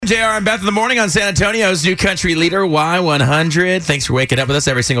JR and Beth in the morning on San Antonio's new country leader, Y100. Thanks for waking up with us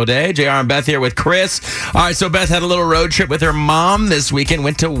every single day. JR and Beth here with Chris. All right, so Beth had a little road trip with her mom this weekend.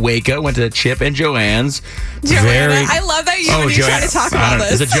 Went to Waco, went to Chip and Joanne's. Joanna, I love that when you try to talk about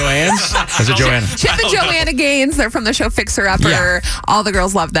this. Is it Joanne's? Is it Joanna? Chip and Joanna Gaines. They're from the show Fixer Upper. Yeah. All the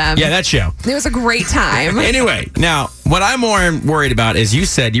girls love them. Yeah, that show. It was a great time. Anyway, now, what I'm more worried about is you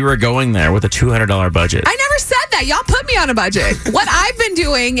said you were going there with a $200 budget. I never said that. Y'all put me on a budget. What I've been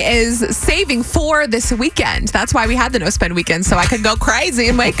doing is saving for this weekend. That's why we had the no spend weekend, so I could go crazy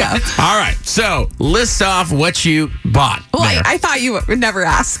in Waco. All right, so list off what you bought. Well, I thought you would never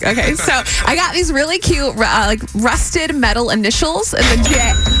ask. Okay, so I got these really cute, like rusted metal initials and the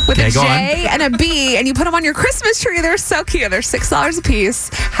J with a J and a B, and you put them on your Christmas tree. They're so cute. They're $6 a piece.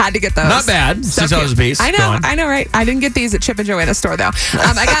 Had to get those. Not bad. So $6 a piece. I know, right? I didn't get these at Chip and Joanna's store though.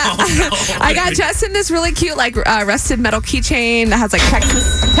 I got Justin this really cute like rusted metal keychain that has like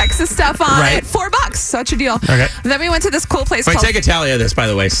Texas stuff on it. $4, such a deal. Okay. Then we went to this cool place. Wait, called... take a tally of this, by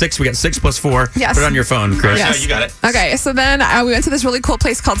the way. We got 6 plus 4. Yes. Put it on your phone, Chris. Yes. Yeah, you got it. Okay, so then we went to this really cool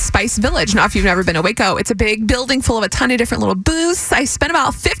place called Spice Village. Now, if you've never been to Waco, it's a big building full of a ton of different little booths. I spent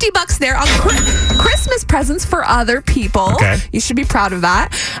about $50 there on Christmas presents for other people. Okay. You should be proud of that.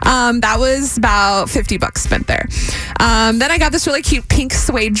 That was about $50 spent there. Then I got this really cute pink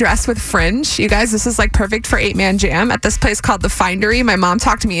suede dress with fringe. You guys, this is like perfect for 8-man jam at this place called The Findery. My mom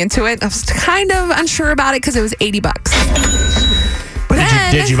talked me into it. I was kind of unsure about it because it was $80.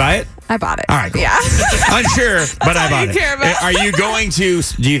 Did you buy it? I bought it. All right, cool. Yeah. Unsure, but I bought it. Care about. Are you going to,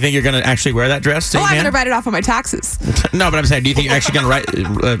 do you think you're going to actually wear that dress to 8-man? I'm going to write it off on my taxes. No, but I'm saying, do you think you're actually going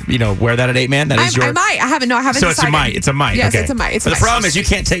to wear that at 8-man? That is your... I might. I haven't So decided. It's a might. Yes, okay. it's a might. But the problem is you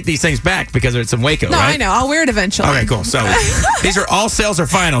can't take these things back because it's in Waco, no, right? I know. I'll wear it eventually. Okay, cool. So these are all sales or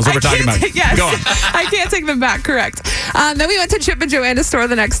finals that we're talking about. Yes. Go on. I can't take them back. Correct. Then we went to Chip and Joanna's store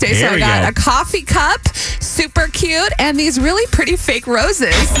the next day. There So I we got go. a coffee cup, super cute, and these really pretty fake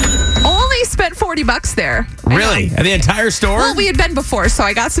roses. Only spent $40 there. Really? At the entire store? Well, we had been before, so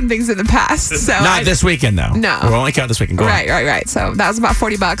I got some things in the past. So Not this weekend, though. No. We'll only count this weekend. Go on. Right. So that was about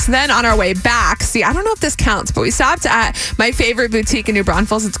 $40. Then on our way back, I don't know if this counts, but we stopped at my favorite boutique in New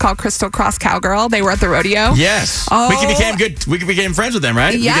Braunfels. It's called Crystal Cross Cowgirl. They were at the rodeo. Yes. Oh. We became friends with them,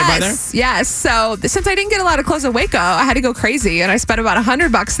 right? Yes. So since I didn't get a lot of clothes at Waco, I had to go crazy, and I spent about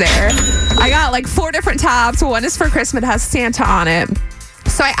 $100 there. I got like 4 different tops. One is for Christmas. It has Santa on it.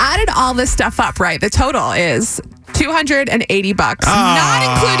 So I added all this stuff up, right? The total is $280, not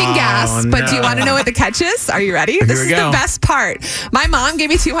including gas. But do you want to know what the catch is? Are you ready? This is the best part. My mom gave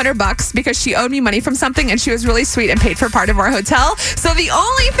me $200 because she owed me money from something, and she was really sweet and paid for part of our hotel. So the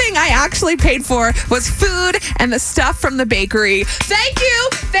only thing I actually paid for was food and the stuff from the bakery. Thank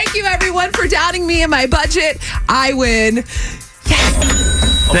you, everyone, for doubting me and my budget. I win. Yes.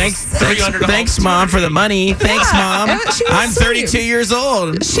 Thanks, Mom, for the money. Thanks, Mom. I'm 32 years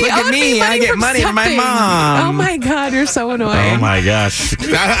old. Look at me. I get money from my mom. Oh, my God. You're so annoying. Oh, my gosh.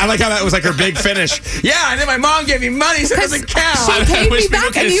 I like how that was like her big finish. Yeah, and then my mom gave me money, so it doesn't count. She paid me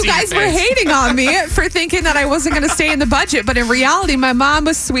back, and you guys were hating on me for thinking that I wasn't going to stay in the budget. But in reality, my mom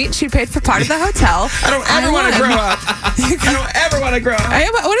was sweet. She paid for part of the hotel. I don't ever want to grow up. I don't ever want to grow up.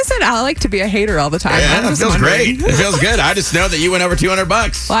 What is it? I like to be a hater all the time. Yeah, it feels great. It feels good. I just know that you went over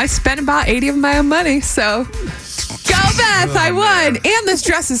 $200. Well, I spent about 80 of my own money, so go Beth, I won. And this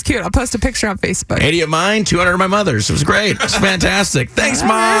dress is cute. I'll post a picture on Facebook. 80 of mine, 200 of my mother's. It was great. It's fantastic. Thanks,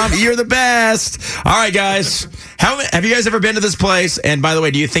 Mom. You're the best. All right, guys. Have you guys ever been to this place? And by the way,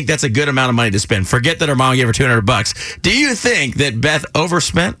 do you think that's a good amount of money to spend? Forget that her mom gave her $200. Do you think that Beth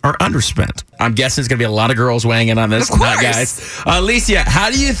overspent or underspent? I'm guessing it's going to be a lot of girls weighing in on this. Of course. Guys. Alicia, how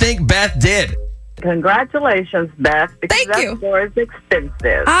do you think Beth did? Congratulations, Beth. Because that store is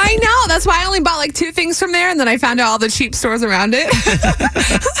expensive. I know. That's why I only bought like 2 things from there, and then I found out all the cheap stores around it.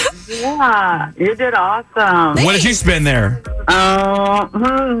 Yeah, you did awesome. What did you spend there?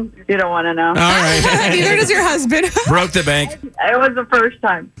 You don't want to know. All right. Neither does your husband. Broke the bank. It was the first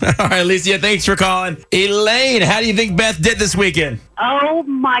time. All right, Alicia, thanks for calling. Elaine, how do you think Beth did this weekend? Oh,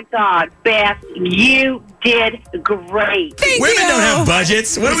 my God, Beth, you did great. Women don't have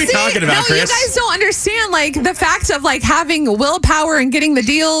budgets. What are we talking about, Chris? You guys don't understand, like, the fact of, like, having willpower and getting the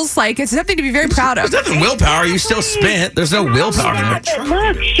deals. Like, it's something to be very proud of. There's nothing willpower. You still spent. There's no willpower in it.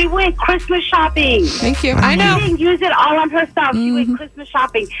 Look, she went Christmas shopping. Thank you. I know. She didn't use it all on herself. She went Christmas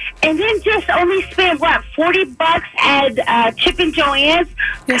shopping. And then just only spent, what, $40 at Chip and Joanne's?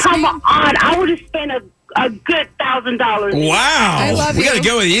 Yes, Come ma'am. on. I would have spent a good $1,000. Wow. I love we you. got to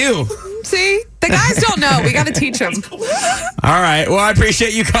go with you. See? The guys don't know. We got to teach them. All right. Well, I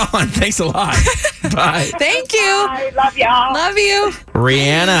appreciate you calling. Thanks a lot. Bye. Thank you. I love y'all. Love you.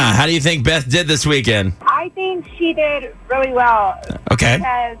 Rihanna, how do you think Beth did this weekend? I think she did really well. Okay.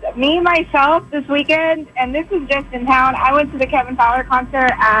 Because me, myself, this weekend, and this was just in town, I went to the Kevin Fowler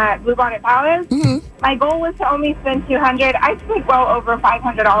concert at Bluebonnet Palace. Mm-hmm. My goal was to only spend $200. I spent well over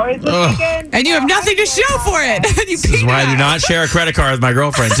 $500 this weekend. And you have nothing to show for it. This is why I do not share a credit card with my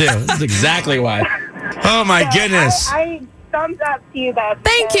girlfriend, too. This is exactly why. Oh, my goodness. I thumbs up to you, Beth.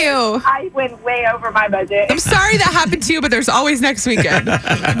 Thank you. I went way over my budget. I'm sorry that happened to you, but there's always next weekend.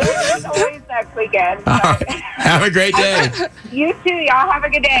 There's always next weekend. But Have a great day. you too. Y'all have a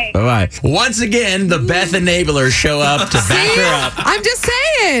good day. Bye-bye. Once again, the Beth enablers show up to back her up. I'm just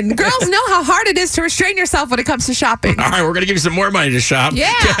saying. Girls know how hard it is to restrain yourself when it comes to shopping. All right, we're going to give you some more money to shop.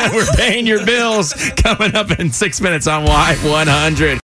 Yeah. We're paying your bills coming up in 6 minutes on Y100.